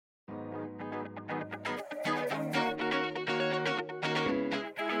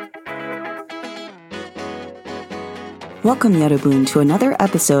Welcome, Yorobun, to another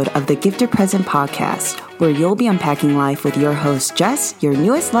episode of the Gifted Present podcast, where you'll be unpacking life with your host, Jess, your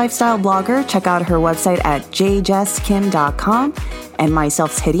newest lifestyle blogger. Check out her website at jjesskim.com, and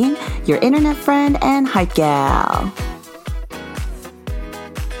myself, Hitting, your internet friend and hype gal.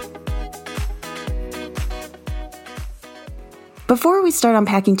 Before we start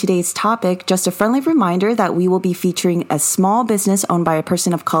unpacking today's topic, just a friendly reminder that we will be featuring a small business owned by a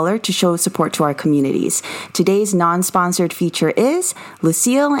person of color to show support to our communities. Today's non-sponsored feature is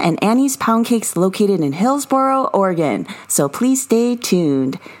Lucille and Annie's Pound Cakes located in Hillsboro, Oregon. So please stay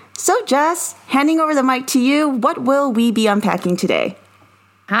tuned. So Jess, handing over the mic to you, what will we be unpacking today?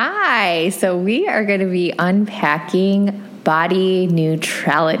 Hi, so we are going to be unpacking body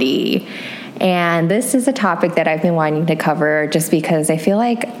neutrality. And this is a topic that I've been wanting to cover just because I feel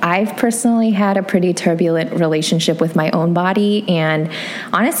like I've personally had a pretty turbulent relationship with my own body. And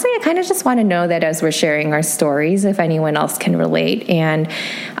honestly, I kind of just want to know that as we're sharing our stories, if anyone else can relate. And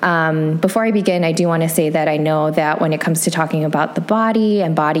before I begin, I do want to say that I know that when it comes to talking about the body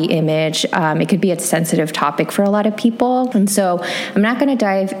and body image, it could be a sensitive topic for a lot of people. And so I'm not going to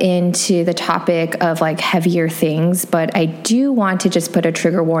dive into the topic of like heavier things, but I do want to just put a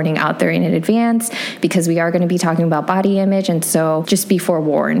trigger warning out there in advance because we are going to be talking about body image, and so just be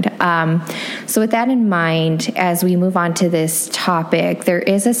forewarned. So with that in mind, as we move on to this topic, there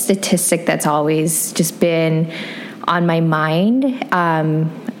is a statistic that's always just been on my mind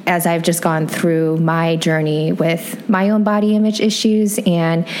as I've just gone through my journey with my own body image issues.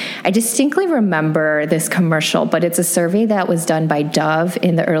 And I distinctly remember this commercial, but it's a survey that was done by Dove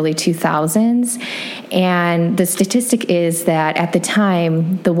in the early 2000s. And the statistic is that at the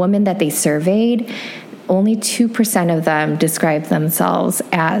time, the women that they surveyed, only 2% of them described themselves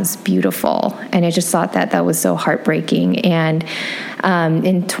as beautiful. And I just thought that that was so heartbreaking. And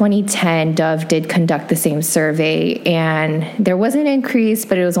in 2010, Dove did conduct the same survey, and there was an increase,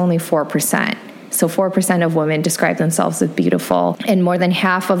 but it was only 4%. So 4% of women describe themselves as beautiful. And more than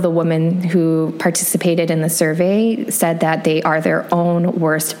half of the women who participated in the survey said that they are their own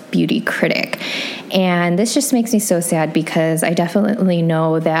worst beauty critic. And this just makes me so sad because I definitely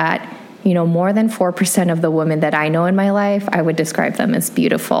know that more than 4% of the women that I know in my life, I would describe them as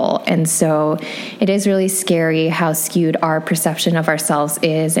beautiful. And so it is really scary how skewed our perception of ourselves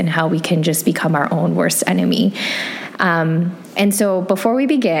is and how we can just become our own worst enemy. And so before we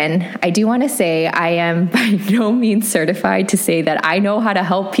begin, I do want to say I am by no means certified to say that I know how to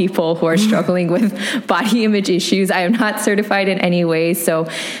help people who are struggling with body image issues. I am not certified in any way. So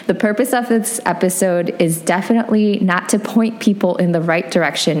the purpose of this episode is definitely not to point people in the right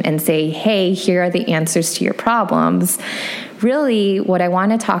direction and say, hey, here are the answers to your problems. Really, what I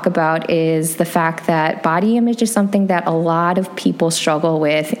want to talk about is the fact that body image is something that a lot of people struggle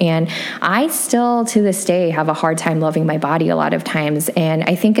with. And I still, to this day, have a hard time loving my body a lot of times. And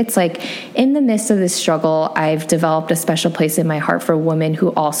I think it's like in the midst of this struggle, I've developed a special place in my heart for women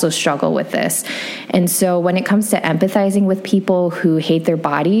who also struggle with this. And so when it comes to empathizing with people who hate their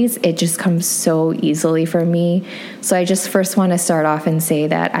bodies, it just comes so easily for me. So I just first want to start off and say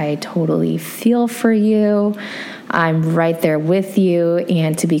that I totally feel for you. I'm right there with you.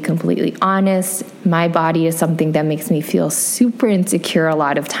 And to be completely honest, my body is something that makes me feel super insecure a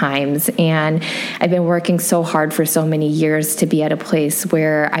lot of times. And I've been working so hard for so many years to be at a place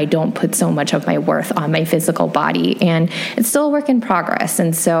where I don't put so much of my worth on my physical body. And it's still a work in progress.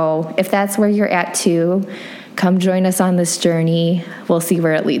 And so if that's where you're at too, come join us on this journey. We'll see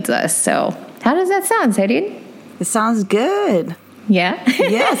where it leads us. So how does that sound, Sadie? It sounds good. Yeah?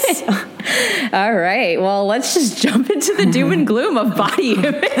 Yes. All right. Well, let's just jump into the doom and gloom of body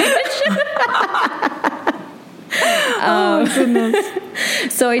image. Oh,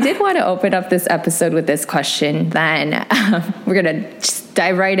 goodness. So I did want to open up this episode with this question. Then we're going to just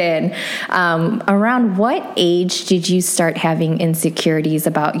dive right in. Around what age did you start having insecurities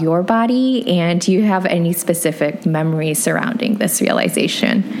about your body? And do you have any specific memories surrounding this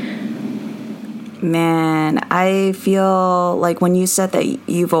realization? Man, I feel like when you said that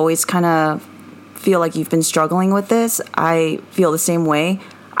you've always kind of feel like you've been struggling with this, I feel the same way.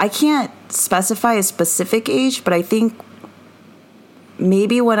 I can't specify a specific age, but I think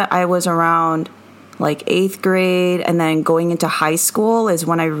maybe when I was around like 8th grade and then going into high school is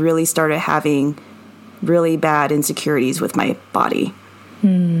when I really started having really bad insecurities with my body.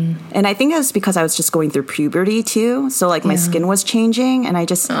 And I think it was because I was just going through puberty too. So like my skin was changing and I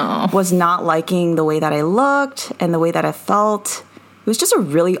just was not liking the way that I looked and the way that I felt. It was just a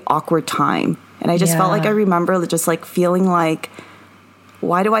really awkward time. And I just felt like I remember just like feeling like,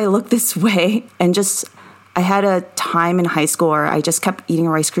 why do I look this way? And just I had a time in high school where I just kept eating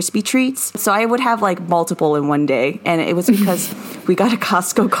Rice Krispie treats. So I would have like multiple in one day. And it was because we got a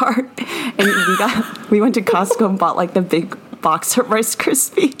Costco cart and we went to Costco and bought like the big box of Rice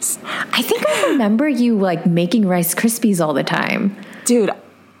Krispies. I think I remember you like making Rice Krispies all the time. Dude,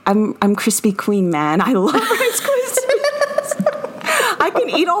 I'm Krispy Queen, man. I love Rice Krispies. I can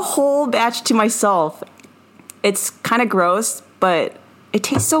eat a whole batch to myself. It's kind of gross, but it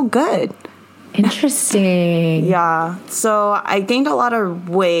tastes so good. Interesting. Yeah. So I gained a lot of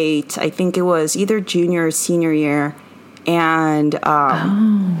weight. I think it was either junior or senior year. And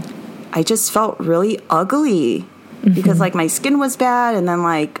I just felt really ugly because like my skin was bad. And then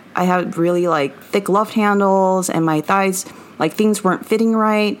like I had really like thick love handles and my thighs, like things weren't fitting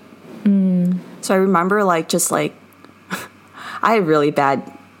right. So I remember like just like I had really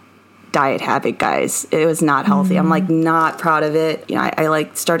bad diet habit, guys. It was not healthy. I'm like not proud of it. You know, I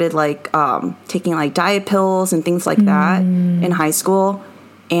like started like taking like diet pills and things like that in high school,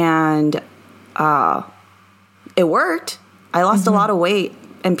 and it worked. I lost a lot of weight,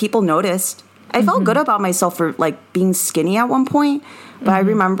 and people noticed. I felt good about myself for like being skinny at one point, but I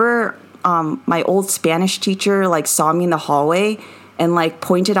remember my old Spanish teacher like saw me in the hallway and like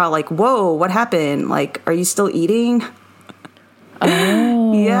pointed out like, "Whoa, what happened? Like, are you still eating?"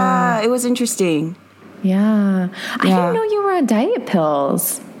 Oh. Yeah, it was interesting. Yeah. I didn't know you were on diet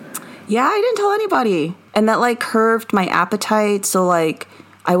pills. Yeah, I didn't tell anybody. And that like curved my appetite. So like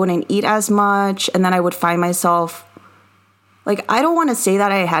I wouldn't eat as much. And then I would find myself like, I don't want to say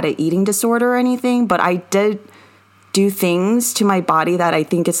that I had an eating disorder or anything, but I did do things to my body that I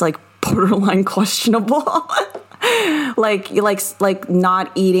think is like borderline questionable. like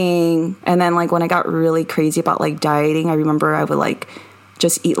not eating. And then like when I got really crazy about like dieting, I remember I would like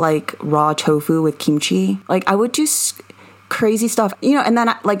just eat like raw tofu with kimchi. Like I would do crazy stuff, you know, and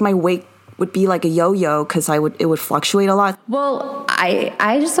then like my weight would be like a yo-yo because it would fluctuate a lot. Well,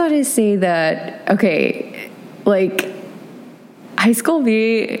 I just wanted to say that, okay, like high school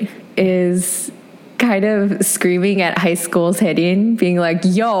me is kind of screaming at high school's heading, being like,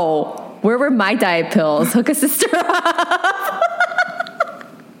 yo, where were my diet pills? Hook a sister up.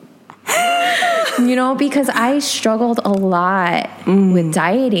 You know, because I struggled a lot with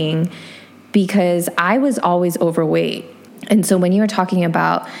dieting because I was always overweight. And so when you were talking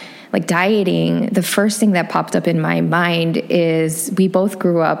about like dieting, the first thing that popped up in my mind is we both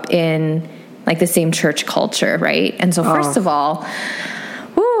grew up in like the same church culture, right? And so first of all,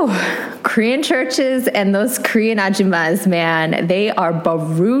 Korean churches and those Korean ajumas, man, they are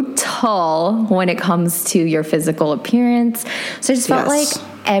brutal when it comes to your physical appearance. So I just felt like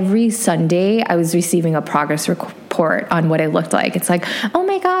every Sunday I was receiving a progress report on what I looked like. It's like, oh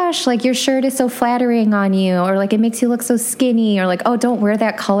my gosh, like your shirt is so flattering on you, or like it makes you look so skinny, or like, oh, don't wear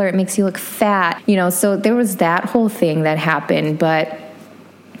that color, it makes you look fat. You know, so there was that whole thing that happened. But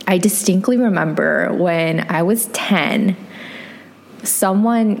I distinctly remember when I was 10,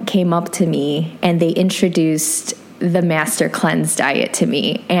 someone came up to me and they introduced the Master Cleanse diet to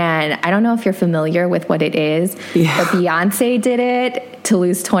me. And I don't know if you're familiar with what it is, but Beyonce did it to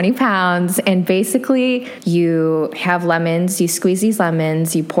lose 20 pounds. And basically you have lemons, you squeeze these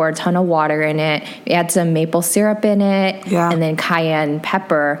lemons, you pour a ton of water in it, you add some maple syrup in it, and then cayenne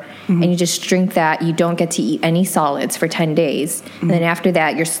pepper, and you just drink that. You don't get to eat any solids for 10 days. And then after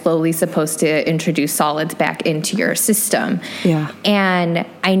that, you're slowly supposed to introduce solids back into your system. And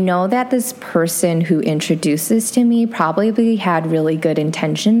I know that this person who introduced this to me probably had really good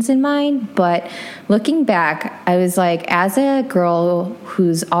intentions in mind, but looking back, I was like, as a girl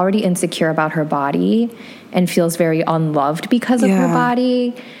who's already insecure about her body and feels very unloved because of her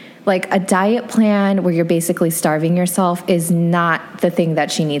body, like a diet plan where you're basically starving yourself is not the thing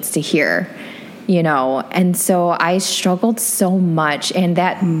that she needs to hear, you know? And so I struggled so much, and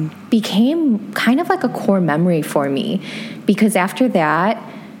that became kind of like a core memory for me, because after that,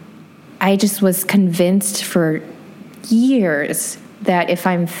 I just was convinced for years that if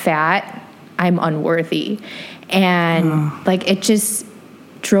I'm fat, I'm unworthy. And like it just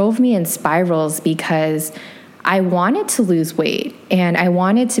drove me in spirals because I wanted to lose weight and I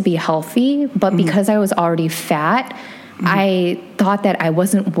wanted to be healthy, but because I was already fat, I thought that I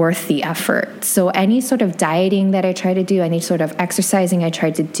wasn't worth the effort. So any sort of dieting that I tried to do, any sort of exercising I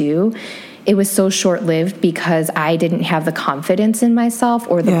tried to do, it was so short-lived because I didn't have the confidence in myself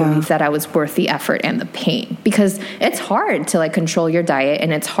or the belief that I was worth the effort and the pain. Because it's hard to like control your diet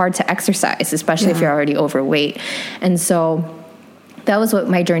and it's hard to exercise, especially if you're already overweight. And so that was what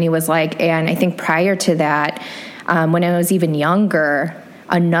my journey was like. And I think prior to that, when I was even younger,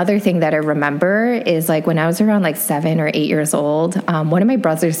 another thing that I remember is like when I was around like 7 or 8 years old, one of my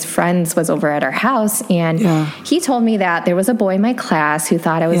brother's friends was over at our house, and he told me that there was a boy in my class who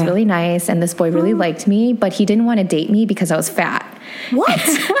thought I was really nice, and this boy really liked me, but he didn't want to date me because I was fat. What?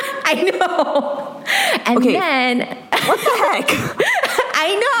 I know. And then what the heck?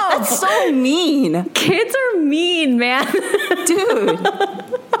 I know. That's so mean. Kids are mean, man. Dude.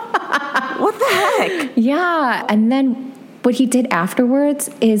 What the heck? Yeah. And then what he did afterwards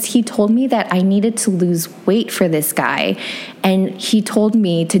is he told me that I needed to lose weight for this guy. And he told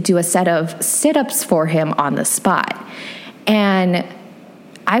me to do a set of sit-ups for him on the spot. And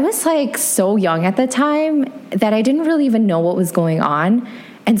I was like so young at the time that I didn't really even know what was going on.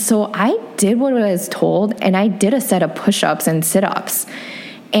 And so I did what I was told, and I did a set of push-ups and sit-ups.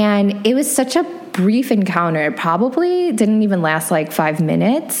 And it was such a brief encounter. It probably didn't even last like 5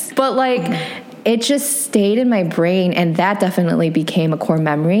 minutes, but like it just stayed in my brain, and that definitely became a core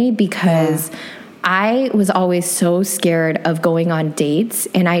memory because I was always so scared of going on dates,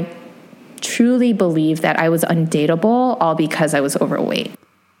 and I truly believe that I was undateable all because I was overweight.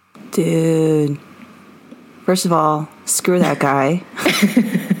 Dude. First of all, screw that guy.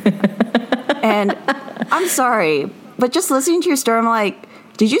 And I'm sorry, but just listening to your story, I'm like,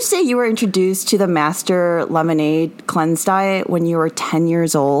 did you say you were introduced to the Master Lemonade Cleanse Diet when you were 10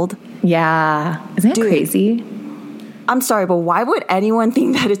 years old? Yeah. Isn't that crazy? I'm sorry, but why would anyone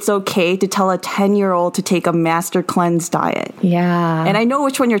think that it's okay to tell a 10-year-old to take a Master Cleanse Diet? Yeah. And I know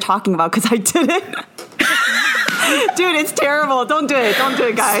which one you're talking about because I did it. Dude, it's terrible. Don't do it. Don't do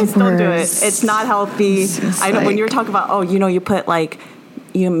it, guys. Don't do it. It's not healthy. I know when you were talking about, you put like,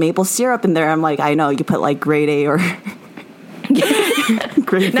 maple syrup in there. I'm like, I know you put like grade A or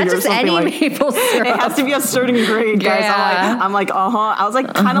grade B not or just something any like. maple syrup. It has to be a certain grade, guys. Yeah. I'm like, I was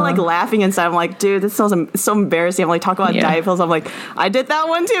like kind of like laughing inside. I'm like, dude, this sounds so embarrassing. I'm like talking about diet pills. I'm like, I did that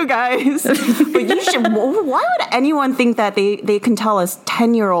one too, guys. But you should. Why would anyone think that they can tell a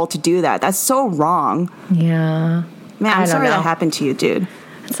 10-year-old to do that? That's so wrong. Yeah. Man, I'm sorry that happened to you, dude.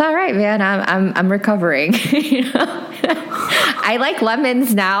 It's all right, man. I'm recovering. I like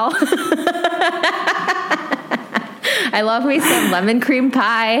lemons now. I love me some lemon cream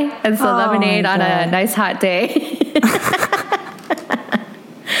pie and some lemonade on a nice hot day.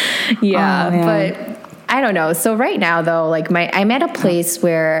 But I don't know. So right now, though, like I'm at a place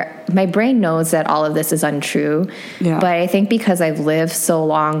where my brain knows that all of this is untrue. Yeah. But I think because I've lived so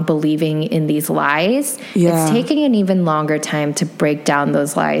long believing in these lies, it's taking an even longer time to break down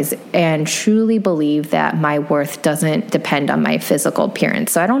those lies and truly believe that my worth doesn't depend on my physical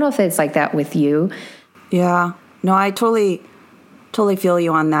appearance. So I don't know if it's like that with you. Yeah. No, I totally feel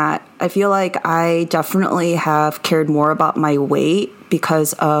you on that. I feel like I definitely have cared more about my weight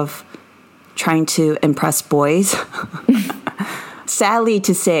because of trying to impress boys. Sadly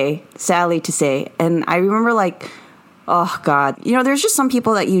to say. And I remember like, oh God, there's just some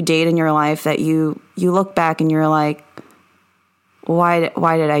people that you date in your life that you look back and you're like, why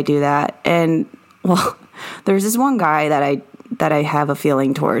did I do that? And well, there's this one guy that I have a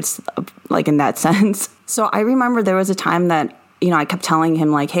feeling towards, like in that sense. So I remember there was a time that, I kept telling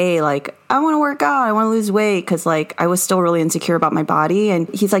him like, hey, like, I want to work out. I want to lose weight. Cause like I was still really insecure about my body. And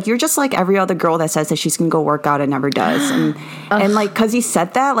he's like, you're just like every other girl that says that she's going to go work out and never does. And like, cause he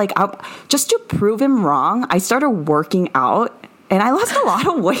said that, like, just to prove him wrong, I started working out and I lost a lot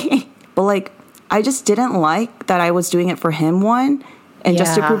of weight. But like, I just didn't like that I was doing it for him, one, and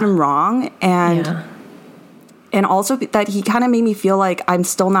just to prove him wrong. And also that he kind of made me feel like I'm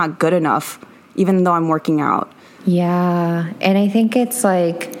still not good enough, even though I'm working out. Yeah. And I think it's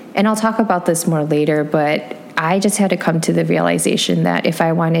like, and I'll talk about this more later, but I just had to come to the realization that if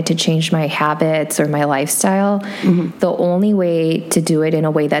I wanted to change my habits or my lifestyle, the only way to do it in a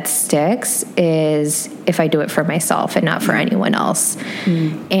way that sticks is if I do it for myself and not for anyone else.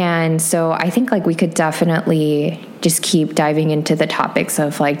 And so I think like we could definitely just keep diving into the topics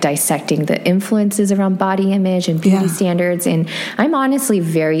of like dissecting the influences around body image and beauty standards. And I'm honestly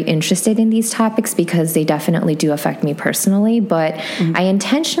very interested in these topics because they definitely do affect me personally, but I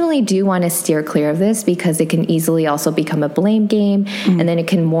intentionally do want to steer clear of this because it can easily also become a blame game. And then it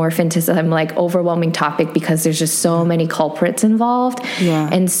can morph into some like overwhelming topic because there's just so many culprits involved.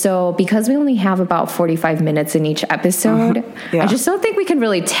 And so because we only have about 45 minutes in each episode, I just don't think we can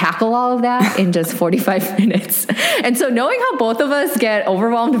really tackle all of that in just 45 minutes. And so knowing how both of us get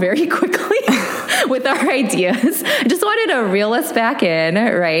overwhelmed very quickly, with our ideas. I just wanted to reel us back in,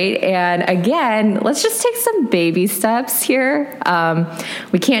 right? And again, let's just take some baby steps here.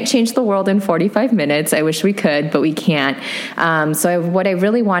 We can't change the world in 45 minutes. I wish we could, but we can't. What I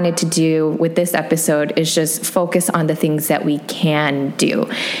really wanted to do with this episode is just focus on the things that we can do.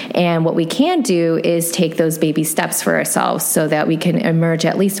 And what we can do is take those baby steps for ourselves so that we can emerge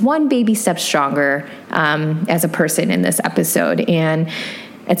at least one baby step stronger as a person in this episode. And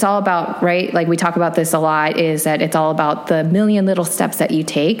it's all about, right, like we talk about this a lot, is that it's all about the million little steps that you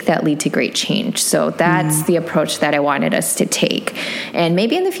take that lead to great change. So that's the approach that I wanted us to take. And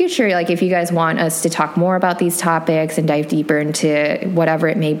maybe in the future, like if you guys want us to talk more about these topics and dive deeper into whatever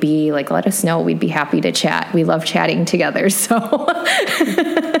it may be, like let us know. We'd be happy to chat. We love chatting together. So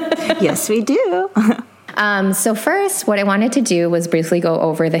yes, we do. So first, what I wanted to do was briefly go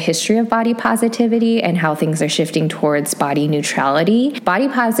over the history of body positivity and how things are shifting towards body neutrality. Body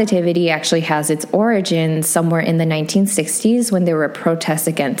positivity actually has its origins somewhere in the 1960s when there were protests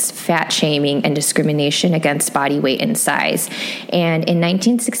against fat shaming and discrimination against body weight and size. And in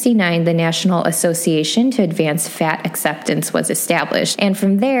 1969, the National Association to Advance Fat Acceptance was established. And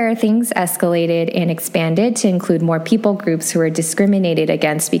from there, things escalated and expanded to include more people groups who were discriminated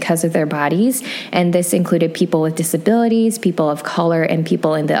against because of their bodies. And this included people with disabilities, people of color, and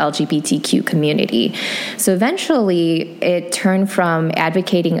people in the LGBTQ community. So eventually, it turned from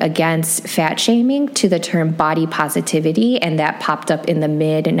advocating against fat shaming to the term body positivity, and that popped up in the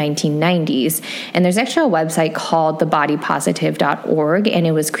mid-1990s. And there's actually a website called thebodypositive.org, and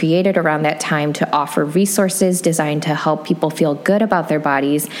it was created around that time to offer resources designed to help people feel good about their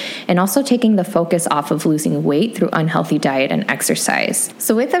bodies, and also taking the focus off of losing weight through unhealthy diet and exercise.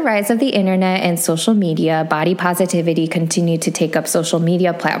 So with the rise of the internet and social media, body positivity continued to take up social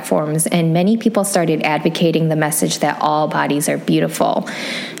media platforms, and many people started advocating the message that all bodies are beautiful.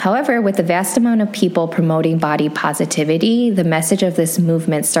 However, with the vast amount of people promoting body positivity, the message of this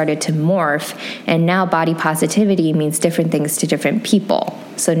movement started to morph, and now body positivity means different things to different people.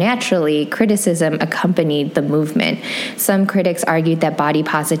 So naturally, criticism accompanied the movement. Some critics argued that body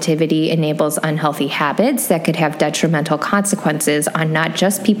positivity enables unhealthy habits that could have detrimental consequences on not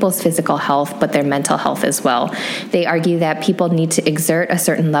just people's physical health, but their mental health as well. They argue that people need to exert a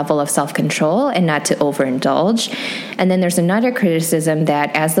certain level of self-control and not to overindulge. And then there's another criticism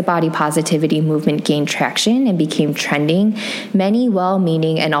that as the body positivity movement gained traction and became trending, many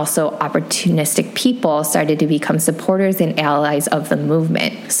well-meaning and also opportunistic people started to become supporters and allies of the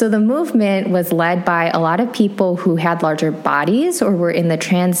movement. So the movement was led by a lot of people who had larger bodies or were in the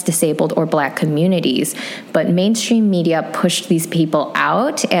trans, disabled, or Black communities. But mainstream media pushed these people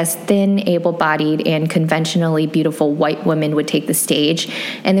out as thin, able-bodied, and conventionally beautiful white women would take the stage,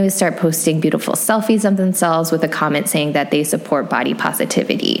 and they would start posting beautiful selfies of themselves with a comment saying that they support body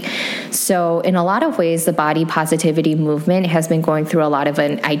positivity. So in a lot of ways, the body positivity movement has been going through a lot of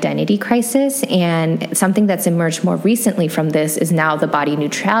an identity crisis, and something that's emerged more recently from this is now the body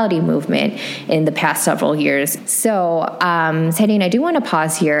neutrality movement in the past several years. So, Teddy, I do want to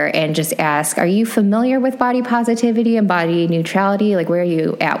pause here and just ask, are you familiar with body positivity and body neutrality? Like, where are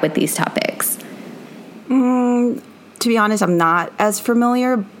you at with these topics? To be honest, I'm not as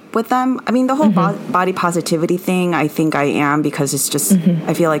familiar with them. I mean, the whole body positivity thing, I think I am, because it's just,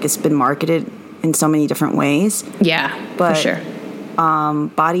 I feel like it's been marketed in so many different ways. Yeah, but, for sure.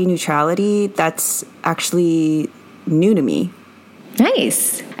 Body neutrality, that's actually new to me.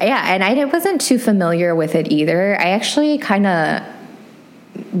 Nice. Yeah, and I wasn't too familiar with it either. I actually kind of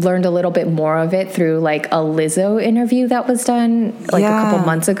learned a little bit more of it through like a Lizzo interview that was done like a couple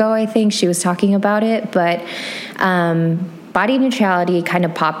months ago. I think she was talking about it, but body neutrality kind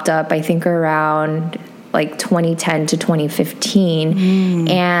of popped up, I think, around like 2010 to 2015.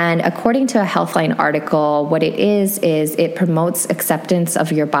 And according to a Healthline article, what it is it promotes acceptance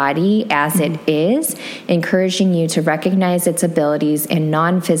of your body as it is, encouraging you to recognize its abilities and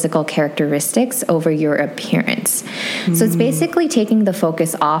non-physical characteristics over your appearance. So it's basically taking the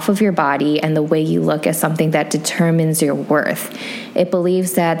focus off of your body and the way you look as something that determines your worth. It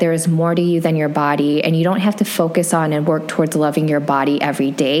believes that there is more to you than your body, and you don't have to focus on and work towards loving your body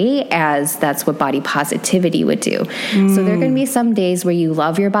every day, as that's what body positivity would do. So there are going to be some days where you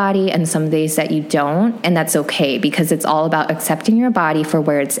love your body and some days that you don't, and that's okay, because it's all about accepting your body for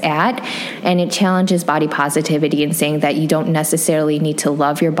where it's at, and it challenges body positivity in saying that you don't necessarily need to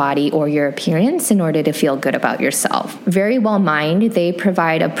love your body or your appearance in order to feel good about yourself. Very Well Mind, they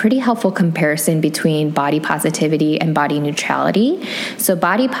provide a pretty helpful comparison between body positivity and body neutrality. So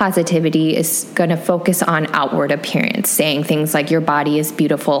body positivity is going to focus on outward appearance, saying things like your body is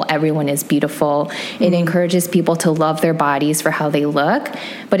beautiful, everyone is beautiful. It It encourages people to love their bodies for how they look,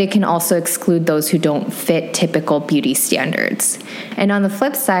 but it can also exclude those who don't fit typical beauty standards. And on the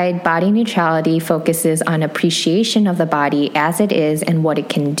flip side, body neutrality focuses on appreciation of the body as it is and what it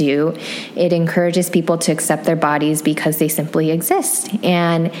can do. It encourages people to accept their bodies because they simply exist.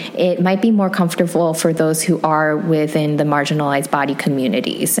 And it might be more comfortable for those who are within the marginalized body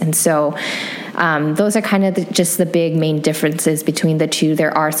communities. And so those are kind of just the big main differences between the two.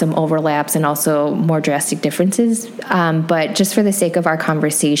 There are some overlaps and also more drastic differences. But just for the sake of our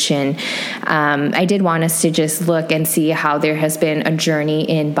conversation, I did want us to just look and see how there has been a journey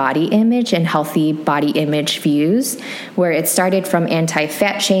in body image and healthy body image views, where it started from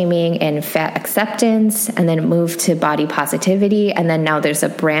anti-fat shaming and fat acceptance, and then it moved to body positivity. And then now there's a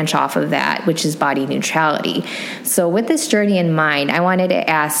branch off of that, which is body neutrality. So with this journey in mind, I wanted to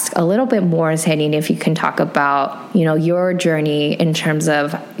ask a little bit more, Henning, if you can talk about, your journey in terms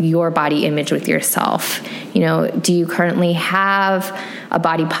of your body image with yourself. Do you currently have a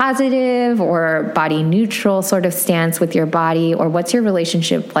body positive or body neutral sort of stance with your body, or what's your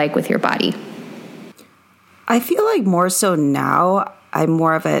relationship like with your body? I feel like more so now I'm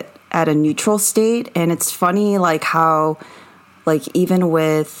more of at a neutral state. And it's funny, like how, like even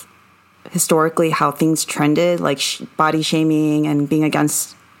with historically how things trended, like body shaming and being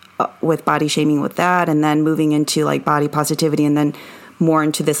against with body shaming with that, and then moving into like body positivity, and then more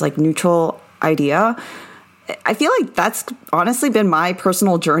into this like neutral idea. I feel like that's honestly been my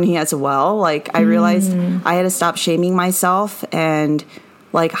personal journey as well. Like I realized I had to stop shaming myself, and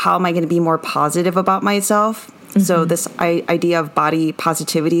like, how am I going to be more positive about myself? So this idea of body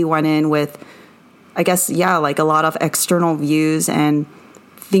positivity went in with, I guess, like a lot of external views and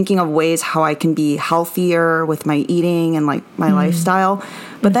thinking of ways how I can be healthier with my eating and like my lifestyle.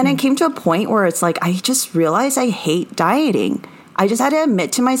 But then it came to a point where it's like, I just realized I hate dieting. I just had to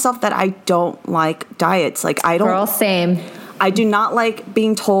admit to myself that I don't like diets. Like I don't. We're all same. I do not like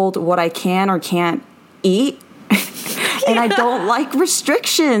being told what I can or can't eat. And I don't like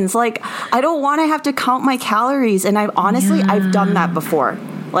restrictions. Like I don't want to have to count my calories. And I've done that before.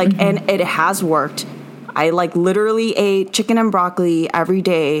 Like, and it has worked. I like literally ate chicken and broccoli every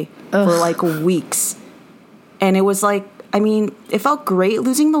day for like weeks. And it was like, I mean, it felt great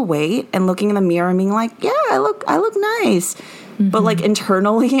losing the weight and looking in the mirror and being like, yeah, I look nice. But like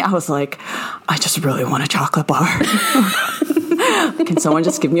internally, I was like, I just really want a chocolate bar. Can someone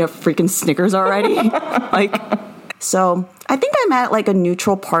just give me a freaking Snickers already? So I think I'm at like a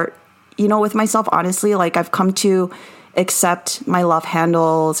neutral part, with myself, honestly. Like I've come to accept my love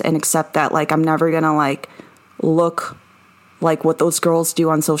handles and accept that like I'm never gonna like look like what those girls do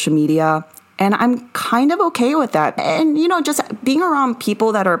on social media, and I'm kind of okay with that. And just being around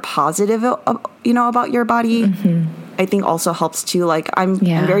people that are positive about your body, I think also helps too. Like I'm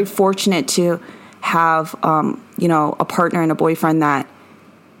very fortunate to have a partner and a boyfriend that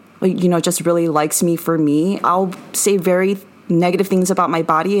just really likes me for me. I'll say very negative things about my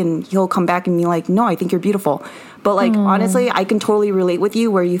body and he'll come back and be like, no, I think you're beautiful. But like, honestly, I can totally relate with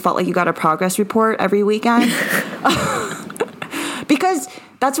you where you felt like you got a progress report every weekend. Because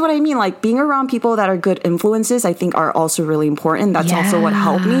that's what I mean. Like being around people that are good influences, I think are also really important. That's also what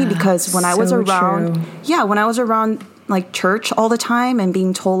helped me, because when I was around, when I was around like church all the time and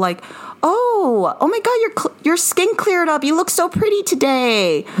being told like, oh my God, your skin cleared up. You look so pretty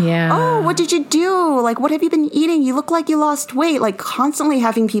today. Yeah. Oh, what did you do? Like, what have you been eating? You look like you lost weight. Like constantly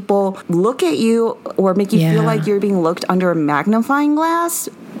having people look at you or make you feel like you're being looked under a magnifying glass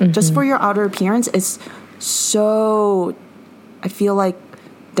just for your outer appearance is so, I feel like,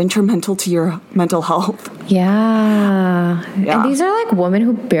 detrimental to your mental health. Yeah. And these are like women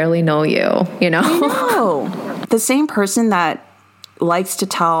who barely know you, I know. The same person that likes to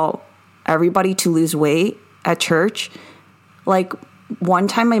tell everybody to lose weight at church. Like one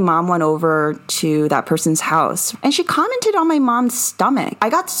time my mom went over to that person's house and she commented on my mom's stomach. I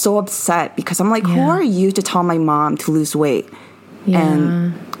got so upset because I'm like, who are you to tell my mom to lose weight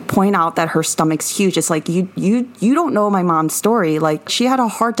and point out that her stomach's huge? It's like, you don't know my mom's story. Like she had a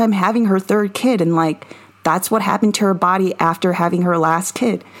hard time having her third kid, and like that's what happened to her body after having her last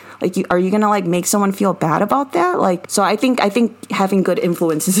kid. Like, are you gonna like make someone feel bad about that? Like, so I think having good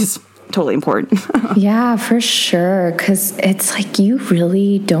influences is totally important. Yeah, for sure. Because it's like you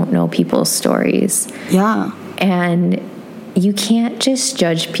really don't know people's stories. Yeah. And you can't just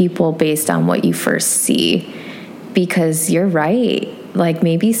judge people based on what you first see, because you're right. Like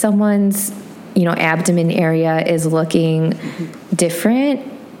maybe someone's, abdomen area is looking different,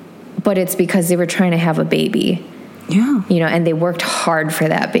 but it's because they were trying to have a baby. Yeah. And they worked hard for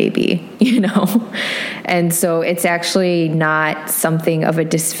that baby, And so it's actually not something of a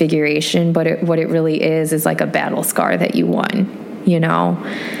disfiguration, but what it really is like a battle scar that you won,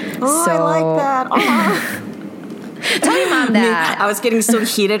 Oh, so, I like that. Oh. Tell your mom that. I was getting so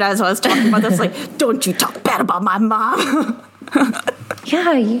heated as I was talking about this. Like, don't you talk bad about my mom.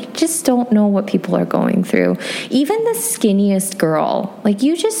 Yeah, you just don't know what people are going through. Even the skinniest girl, like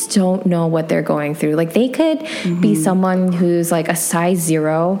you just don't know what they're going through. Like they could be someone who's like a size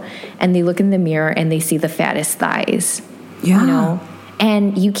 0 and they look in the mirror and they see the fattest thighs. Yeah.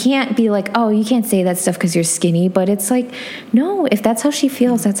 And you can't be like, oh, you can't say that stuff because you're skinny. But it's like, no, if that's how she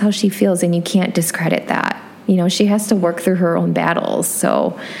feels, that's how she feels. And you can't discredit that. She has to work through her own battles.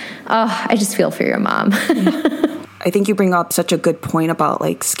 So I just feel for your mom. I think you bring up such a good point about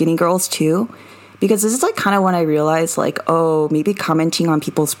like skinny girls too, because this is like kind of when I realized like, oh, maybe commenting on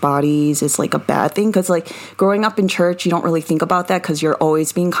people's bodies is like a bad thing. Because like growing up in church, you don't really think about that because you're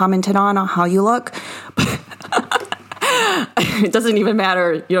always being commented on how you look. It doesn't even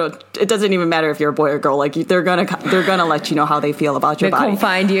matter, it doesn't even matter if you're a boy or girl. Like they're gonna let you know how they feel about your body. They'll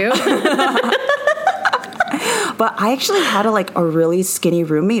find you. But I actually had a really skinny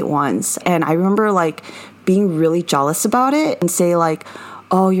roommate once, and I remember like being really jealous about it and say like,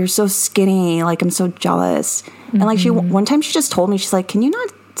 oh, you're so skinny, like I'm so jealous. And like one time she just told me, she's like, can you not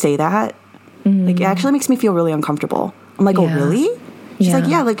say that? Like it actually makes me feel really uncomfortable. I'm like, oh really? She's like,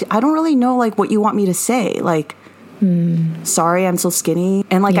 yeah, like I don't really know like what you want me to say, like sorry, I'm so skinny.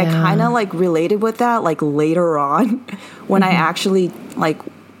 And like I kind of like related with that like later on when I actually like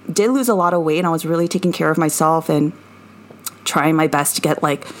did lose a lot of weight and I was really taking care of myself and trying my best to get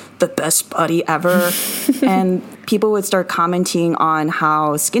like the best body ever. And people would start commenting on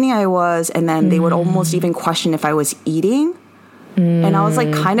how skinny I was, and then they would almost even question if I was eating. And I was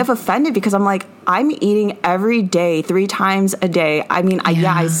like kind of offended because I'm like, I'm eating every day, 3 times a day. I mean,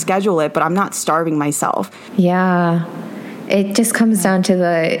 I schedule it, but I'm not starving myself. Yeah. It just comes down to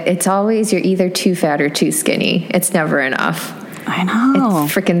it's always you're either too fat or too skinny. It's never enough. I know. It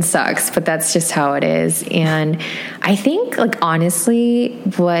freaking sucks, but that's just how it is. And I think, like, honestly,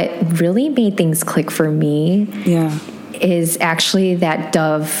 what really made things click for me is actually that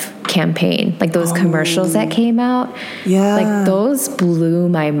Dove campaign, like those commercials that came out. Yeah. Like, those blew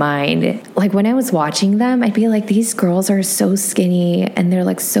my mind. Like, when I was watching them, I'd be like, these girls are so skinny and they're,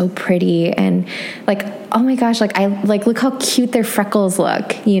 like, so pretty. And, like, oh my gosh, like, look how cute their freckles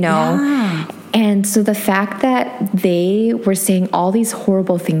look, Yeah. And so the fact that they were saying all these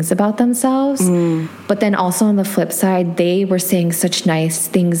horrible things about themselves, but then also on the flip side, they were saying such nice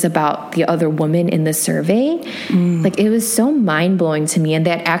things about the other woman in the survey. Like, it was so mind-blowing to me. And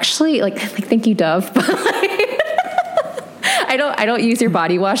that actually, like thank you, Dove. I don't use your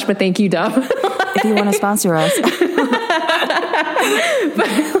body wash, but thank you, Dove. If you want to sponsor us.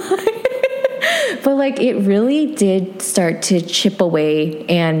 But like, it really did start to chip away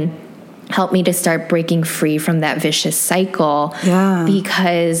and helped me to start breaking free from that vicious cycle. Yeah.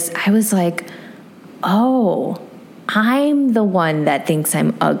 Because I was like, oh, I'm the one that thinks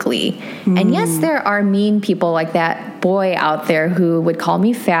I'm ugly. And yes, there are mean people like that boy out there who would call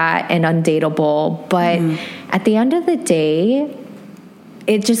me fat and undateable. But at the end of the day,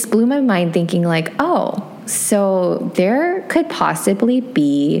 it just blew my mind thinking like, oh, so there could possibly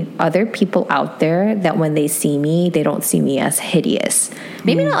be other people out there that when they see me, they don't see me as hideous.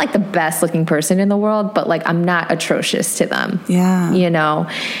 Maybe not like the best looking person in the world, but like I'm not atrocious to them. Yeah.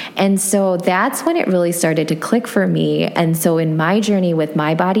 And so that's when it really started to click for me. And so in my journey with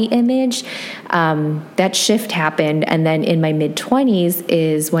my body image, that shift happened. And then in my mid-20s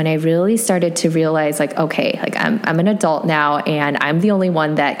is when I really started to realize like, okay, like I'm an adult now and I'm the only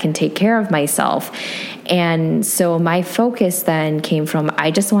one that can take care of myself. And so my focus then came from,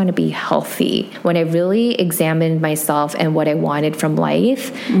 I just want to be healthy. When I really examined myself and what I wanted from life,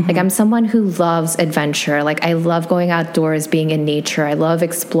 like I'm someone who loves adventure. Like I love going outdoors, being in nature. I love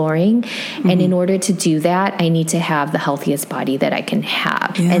exploring. And in order to do that, I need to have the healthiest body that I can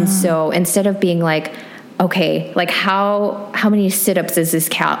have. Yeah. And so instead of being like, okay, like how many sit-ups is this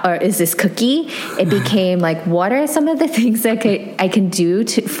or is this cookie? It became like, what are some of the things that I can do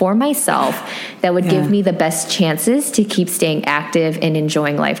for myself that would give me the best chances to keep staying active and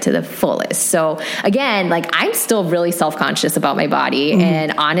enjoying life to the fullest? So again, like I'm still really self-conscious about my body.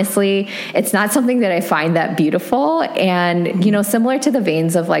 And honestly, it's not something that I find that beautiful. And, similar to the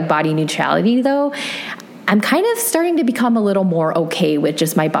veins of like body neutrality though, I'm kind of starting to become a little more okay with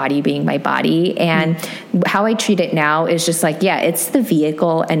just my body being my body. And how I treat it now is just like, yeah, it's the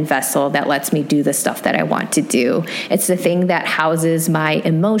vehicle and vessel that lets me do the stuff that I want to do. It's the thing that houses my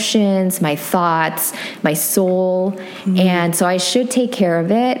emotions, my thoughts, my soul. And so I should take care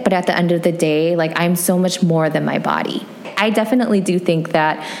of it. But at the end of the day, like, I'm so much more than my body. I definitely do think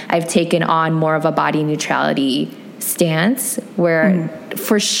that I've taken on more of a body neutrality stance where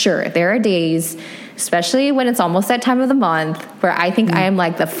for sure there are days, especially when it's almost that time of the month, where I think I am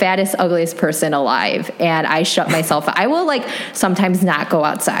like the fattest, ugliest person alive, and I shut myself. I will like sometimes not go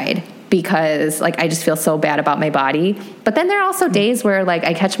outside because like I just feel so bad about my body. But then there are also days where like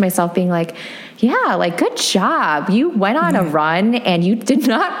I catch myself being like, yeah, like good job. You went on a run and you did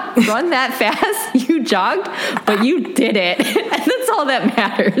not run that fast. You jogged, but you did it. And that's all that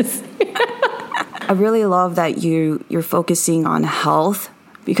matters. I really love that you're focusing on health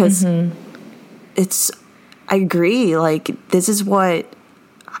because I agree. Like, this is what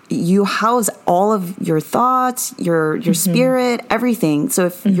you house all of your thoughts, your spirit, everything. So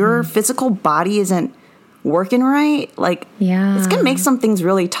if your physical body isn't working right, like, it's going to make some things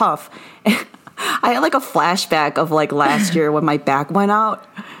really tough. I had like a flashback of like last year when my back went out,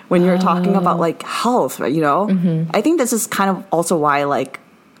 when you're talking about like health, you know? I think this is kind of also why like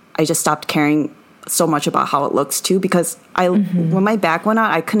I just stopped caring so much about how it looks too, because when my back went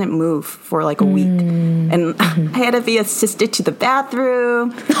out, I couldn't move for like a week, and I had to be assisted to the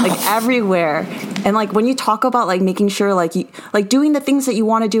bathroom, like everywhere. And like when you talk about like making sure like you like doing the things that you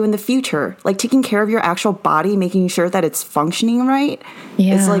want to do in the future, like taking care of your actual body, making sure that it's functioning right,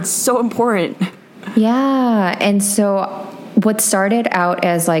 is like so important. Yeah. And so what started out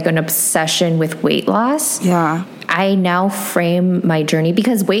as like an obsession with weight loss, I now frame my journey,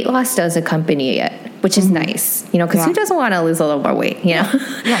 because weight loss does accompany it, which is nice, you know, because who doesn't want to lose a little more weight, you know?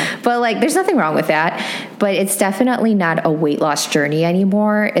 But like, there's nothing wrong with that. But it's definitely not a weight loss journey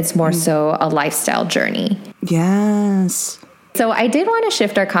anymore. It's more so a lifestyle journey. Yes. So I did want to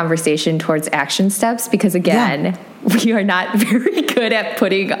shift our conversation towards action steps, because again, we are not very good at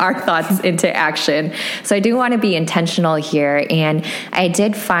putting our thoughts into action. So I do want to be intentional here. And I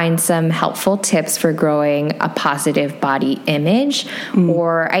did find some helpful tips for growing a positive body image,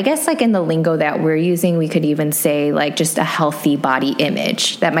 or I guess like in the lingo that we're using, we could even say like just a healthy body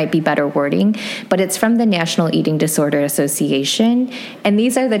image. That might be better wording, but it's from the National Eating Disorder Association. And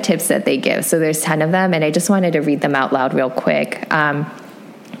these are the tips that they give. So there's 10 of them, and I just wanted to read them out loud real quick.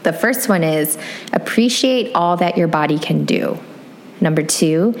 The first one is appreciate all that your body can do. Number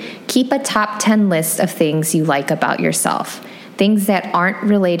 2, keep a top 10 list of things you like about yourself, things that aren't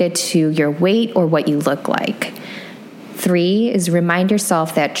related to your weight or what you look like. 3 is remind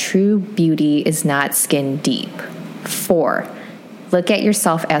yourself that true beauty is not skin deep. 4, look at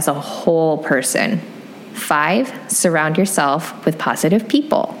yourself as a whole person. 5, surround yourself with positive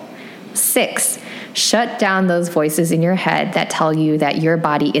people. 6, shut down those voices in your head that tell you that your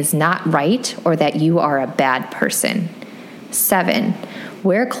body is not right or that you are a bad person. 7,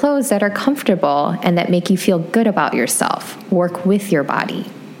 wear clothes that are comfortable and that make you feel good about yourself. Work with your body.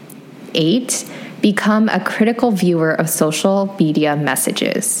 8, become a critical viewer of social media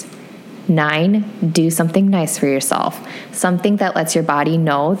messages. 9, do something nice for yourself, something that lets your body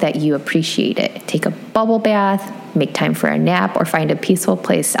know that you appreciate it. Take a bubble bath, make time for a nap, or find a peaceful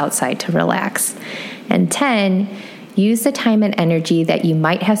place outside to relax. And 10, use the time and energy that you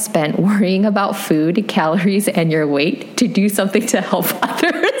might have spent worrying about food, calories, and your weight to do something to help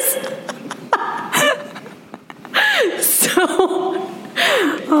others.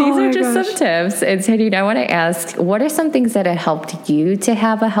 These are just some tips. And Sandy, I want to ask, what are some things that have helped you to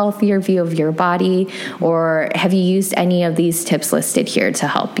have a healthier view of your body? Or have you used any of these tips listed here to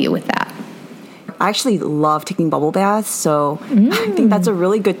help you with that? I actually love taking bubble baths, so I think that's a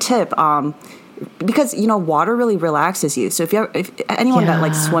really good tip. Because, you know, water really relaxes you. So if anyone that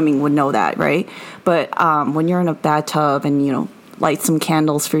likes swimming would know that, right? But when you're in a bathtub and, you know, light some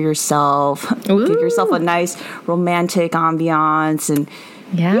candles for yourself, give yourself a nice romantic ambiance, and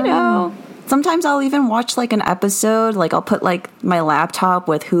you know, sometimes I'll even watch like an episode, like I'll put like my laptop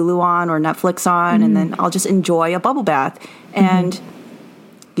with Hulu on or Netflix on, and then I'll just enjoy a bubble bath. And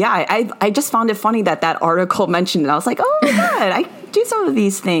I just found it funny that article mentioned it. I was like, oh my God, I do some of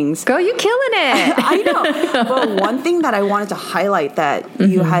these things. Girl, you killing it. I know. But one thing that I wanted to highlight that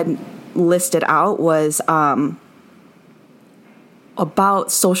you had listed out was about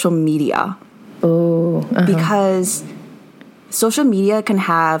social media. Because social media can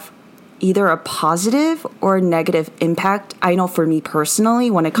have either a positive or a negative impact. I know for me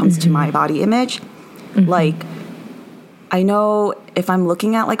personally, when it comes to my body image, like I know if I'm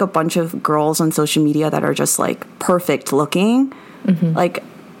looking at like a bunch of girls on social media that are just like perfect looking, like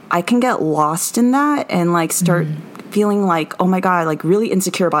I can get lost in that and like start feeling like, oh my God, like really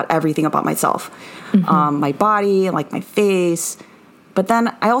insecure about everything about myself, my body, like my face. But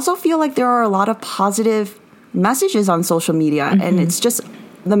then I also feel like there are a lot of positive messages on social media, and it's just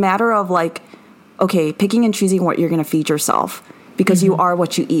the matter of like, okay, picking and choosing what you're going to feed yourself, because you are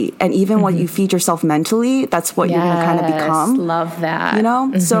what you eat. And even what you feed yourself mentally, that's what you're going to kind of become. Love that. You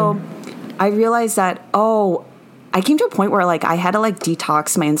know? So I realized that, I came to a point where like I had to like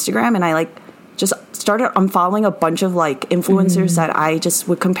detox my Instagram, and I like just started unfollowing a bunch of like influencers that I just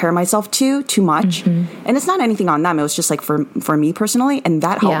would compare myself to too much. And it's not anything on them. It was just like for me personally. And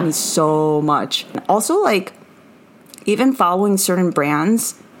that helped me so much. Also, like even following certain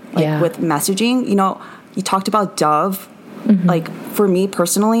brands, like with messaging, you know, you talked about Dove. Like for me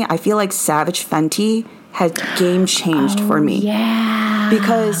personally, I feel like Savage Fenty had game changed for me. Yeah.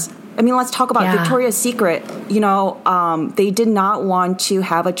 Because I mean, let's talk about Victoria's Secret. You know, they did not want to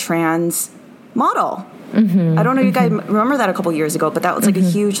have a trans model. I don't know if you guys remember that a couple years ago, but that was like a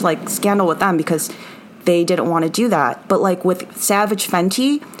huge like scandal with them because they didn't want to do that. But like with Savage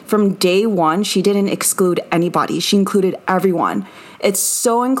Fenty, from day one, she didn't exclude anybody. She included everyone. It's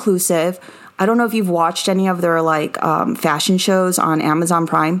so inclusive. I don't know if you've watched any of their like fashion shows on Amazon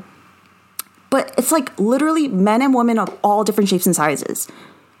Prime, but it's like literally men and women of all different shapes and sizes,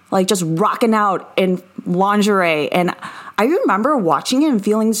 like just rocking out in lingerie. And I remember watching it and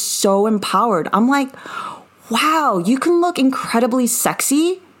feeling so empowered. I'm like, wow, you can look incredibly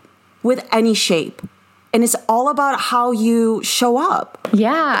sexy with any shape. And it's all about how you show up.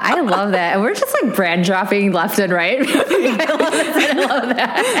 Yeah, I love that. And we're just like brand dropping left and right. I love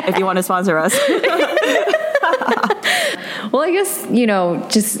that. If you want to sponsor us. Well, I guess, you know,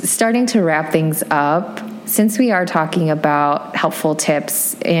 just starting to wrap things up, since we are talking about helpful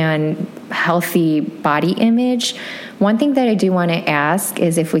tips and healthy body image, one thing that I do want to ask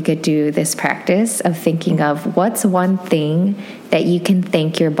is if we could do this practice of thinking of what's one thing that you can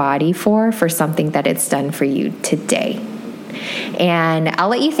thank your body for something that it's done for you today. And I'll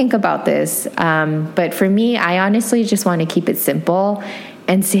let you think about this. But for me, I honestly just want to keep it simple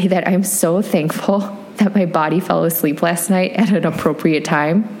and say that I'm so thankful that my body fell asleep last night at an appropriate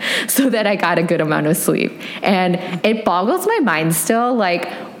time so that I got a good amount of sleep. And it boggles my mind still, like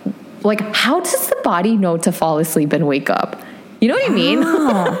how does the body know to fall asleep and wake up? You know what I mean?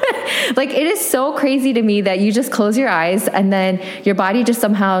 Like, it is so crazy to me that you just close your eyes and then your body just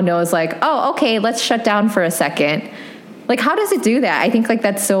somehow knows like, oh, okay, let's shut down for a second. Like, how does it do that? I think like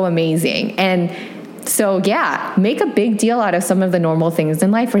that's so amazing. And so, yeah, make a big deal out of some of the normal things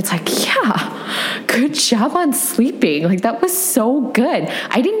in life where it's like, yeah, good job on sleeping. Like, that was so good.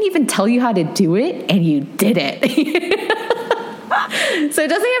 I didn't even tell you how to do it, and you did it. So it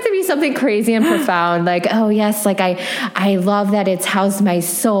doesn't have to be something crazy and profound like, oh, yes, like I love that it's housed my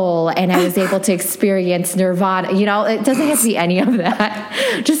soul and I was able to experience nirvana. You know, it doesn't have to be any of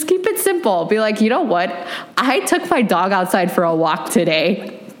that. Just keep it simple. Be like, you know what? I took my dog outside for a walk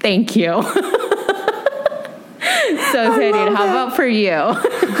today. Thank you. So, Sandy, how about for you?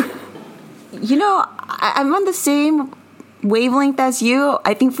 You know, I'm on the same wavelength as you.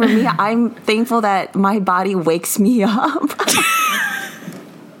 I think for me, I'm thankful that my body wakes me up.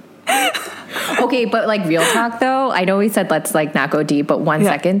 Okay, but like real talk though, I know we said let's like not go deep, but 1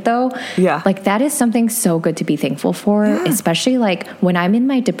 second though. Yeah. Like that is something so good to be thankful for, especially like when I'm in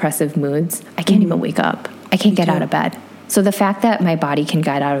my depressive moods, I can't even wake up. I can't get out of bed. So the fact that my body can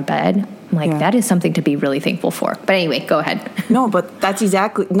get out of bed, I'm like, that is something to be really thankful for. But anyway, go ahead. No, but that's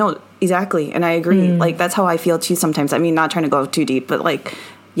exactly. And I agree. Like, that's how I feel too sometimes. I mean, not trying to go too deep, but like,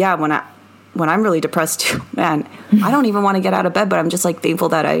 yeah, when I'm really depressed too, man, I don't even want to get out of bed, but I'm just like thankful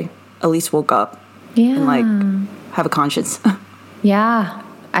that I at least woke up and like have a conscience. Yeah,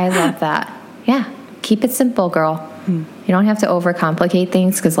 I love that. Yeah, keep it simple, girl. You don't have to overcomplicate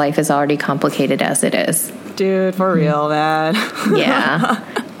things because life is already complicated as it is. Dude, for real, man. Yeah.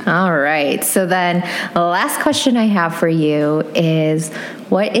 All right. So then the last question I have for you is,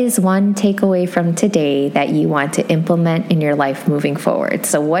 what is one takeaway from today that you want to implement in your life moving forward?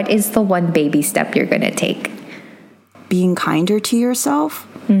 So what is the one baby step you're going to take? Being kinder to yourself.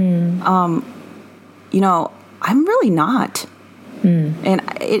 You know, I'm really not. And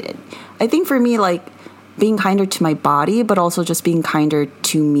I think for me, like, being kinder to my body, but also just being kinder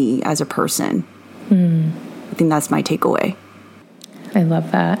to me as a person. I think that's my takeaway. I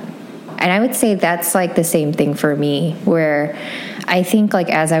love that. And I would say that's like the same thing for me, where I think like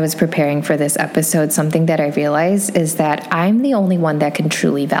as I was preparing for this episode, something that I realized is that I'm the only one that can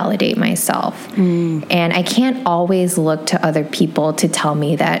truly validate myself. And I can't always look to other people to tell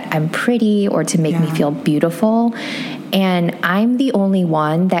me that I'm pretty or to make me feel beautiful. And I'm the only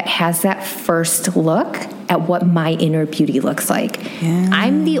one that has that first look at what my inner beauty looks like. Yeah.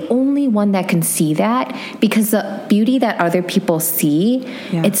 I'm the only one that can see that, because the beauty that other people see,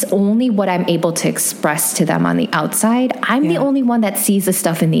 it's only what I'm able to express to them on the outside. I'm the only one that sees the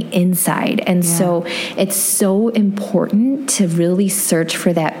stuff in the inside. And so it's so important to really search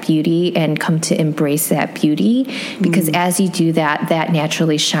for that beauty and come to embrace that beauty, because as you do that, that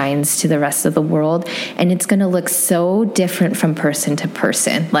naturally shines to the rest of the world. And it's going to look so different from person to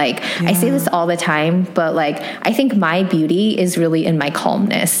person. Like I say this all the time, but like I think my beauty is really in my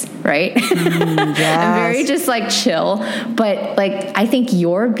calmness, right? I'm very just like chill, but like I think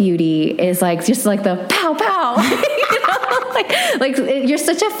your beauty is like just like the pow pow. You know? like you're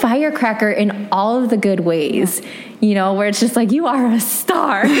such a firecracker in all of the good ways, you know, where it's just like you are a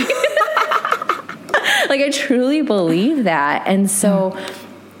star. Like I truly believe that. And so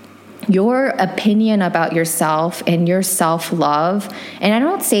your opinion about yourself and your self-love, and I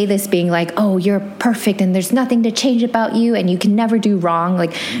don't say this being like, oh, you're perfect and there's nothing to change about you and you can never do wrong.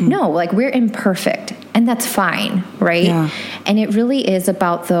 Like, no, like we're imperfect and that's fine, right? Yeah. And it really is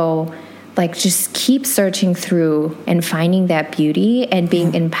about, though, like just keep searching through and finding that beauty and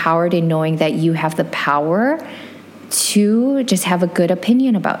being empowered in knowing that you have the power to just have a good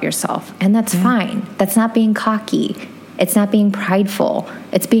opinion about yourself. And that's fine. That's not being cocky. It's not being prideful.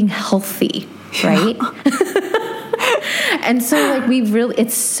 It's being healthy, right? And so like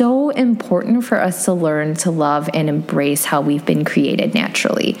it's so important for us to learn to love and embrace how we've been created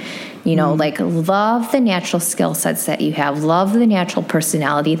naturally. You know, like love the natural skill sets that you have, love the natural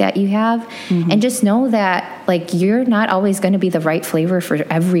personality that you have, and just know that like you're not always going to be the right flavor for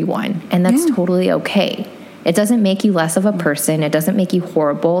everyone. And that's totally okay. It doesn't make you less of a person. It doesn't make you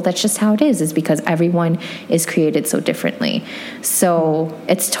horrible. That's just how it is because everyone is created so differently. So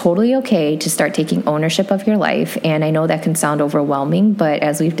it's totally okay to start taking ownership of your life. And I know that can sound overwhelming, but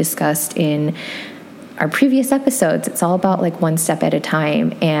as we've discussed in our previous episodes, it's all about like one step at a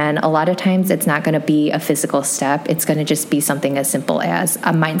time. And a lot of times it's not going to be a physical step. It's going to just be something as simple as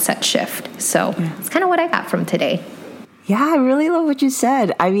a mindset shift. So it's kind of what I got from today. Yeah, I really love what you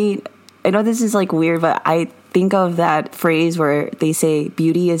said. I mean, I know this is like weird, but I think of that phrase where they say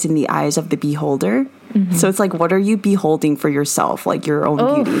beauty is in the eyes of the beholder. So it's like, what are you beholding for yourself? Like your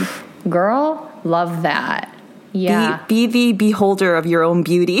own beauty. Girl, love that. Yeah. Be the beholder of your own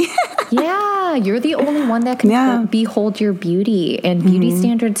beauty. Yeah. You're the only one that can behold your beauty, and beauty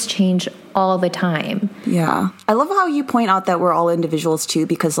standards change all the time. Yeah. I love how you point out that we're all individuals too,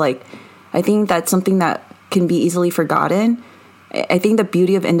 because like, I think that's something that can be easily forgotten. I think the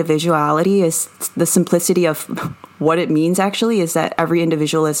beauty of individuality is the simplicity of what it means actually is that every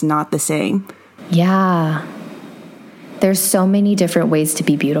individual is not the same. Yeah. There's so many different ways to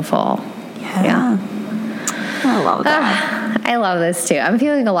be beautiful. Yeah. I love that. I love this too. I'm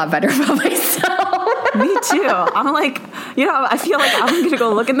feeling a lot better about myself. Me too. I'm like, you know, I feel like I'm going to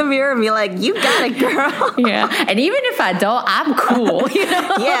go look in the mirror and be like, you got it, girl. Yeah. And even if I don't, I'm cool. You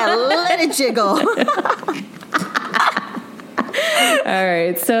know? Yeah, let it jiggle. All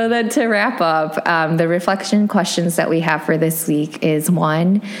right. So then to wrap up, the reflection questions that we have for this week is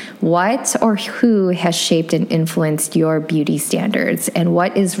 1, what or who has shaped and influenced your beauty standards, and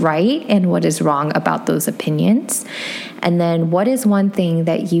what is right and what is wrong about those opinions? And then what is one thing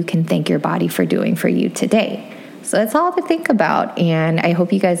that you can thank your body for doing for you today? So that's all to think about. And I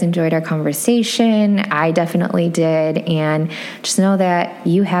hope you guys enjoyed our conversation. I definitely did. And just know that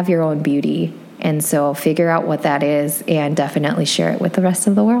you have your own beauty. And so figure out what that is and definitely share it with the rest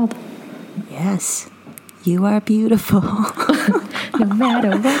of the world. Yes, you are beautiful. No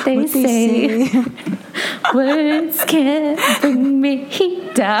matter what they say. Words can't bring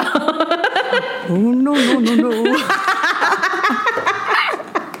me down. Oh, no.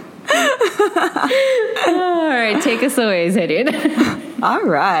 All right, take us away, Zedin. All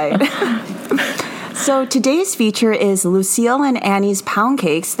right. So today's feature is Lucille and Annie's Pound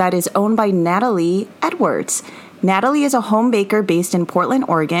Cakes that is owned by Natalie Edwards. Natalie is a home baker based in Portland,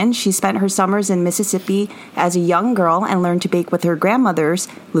 Oregon. She spent her summers in Mississippi as a young girl and learned to bake with her grandmothers,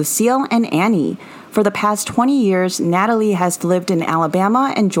 Lucille and Annie. For the past 20 years, Natalie has lived in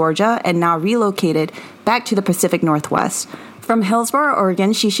Alabama and Georgia and now relocated back to the Pacific Northwest. From Hillsboro,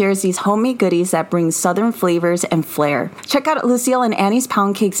 Oregon, she shares these homemade goodies that bring Southern flavors and flair. Check out Lucille and Annie's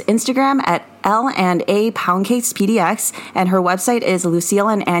Pound Cakes Instagram at L&A Poundcakes PDX, and her website is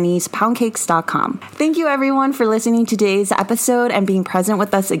LucileandAnniesPoundcakes.com. Thank you everyone for listening to today's episode and being present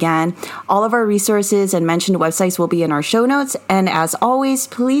with us again. All of our resources and mentioned websites will be in our show notes, and as always,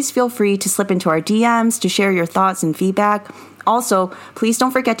 please feel free to slip into our DMs to share your thoughts and feedback. Also, please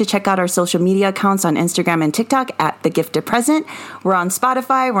don't forget to check out our social media accounts on Instagram and TikTok at The Gifted Present. We're on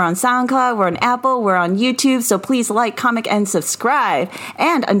Spotify, we're on SoundCloud, we're on Apple, we're on YouTube, so please like, comment, and subscribe.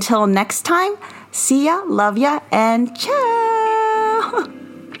 And until next time, see ya, love ya, and ciao!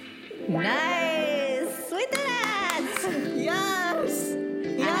 Nice.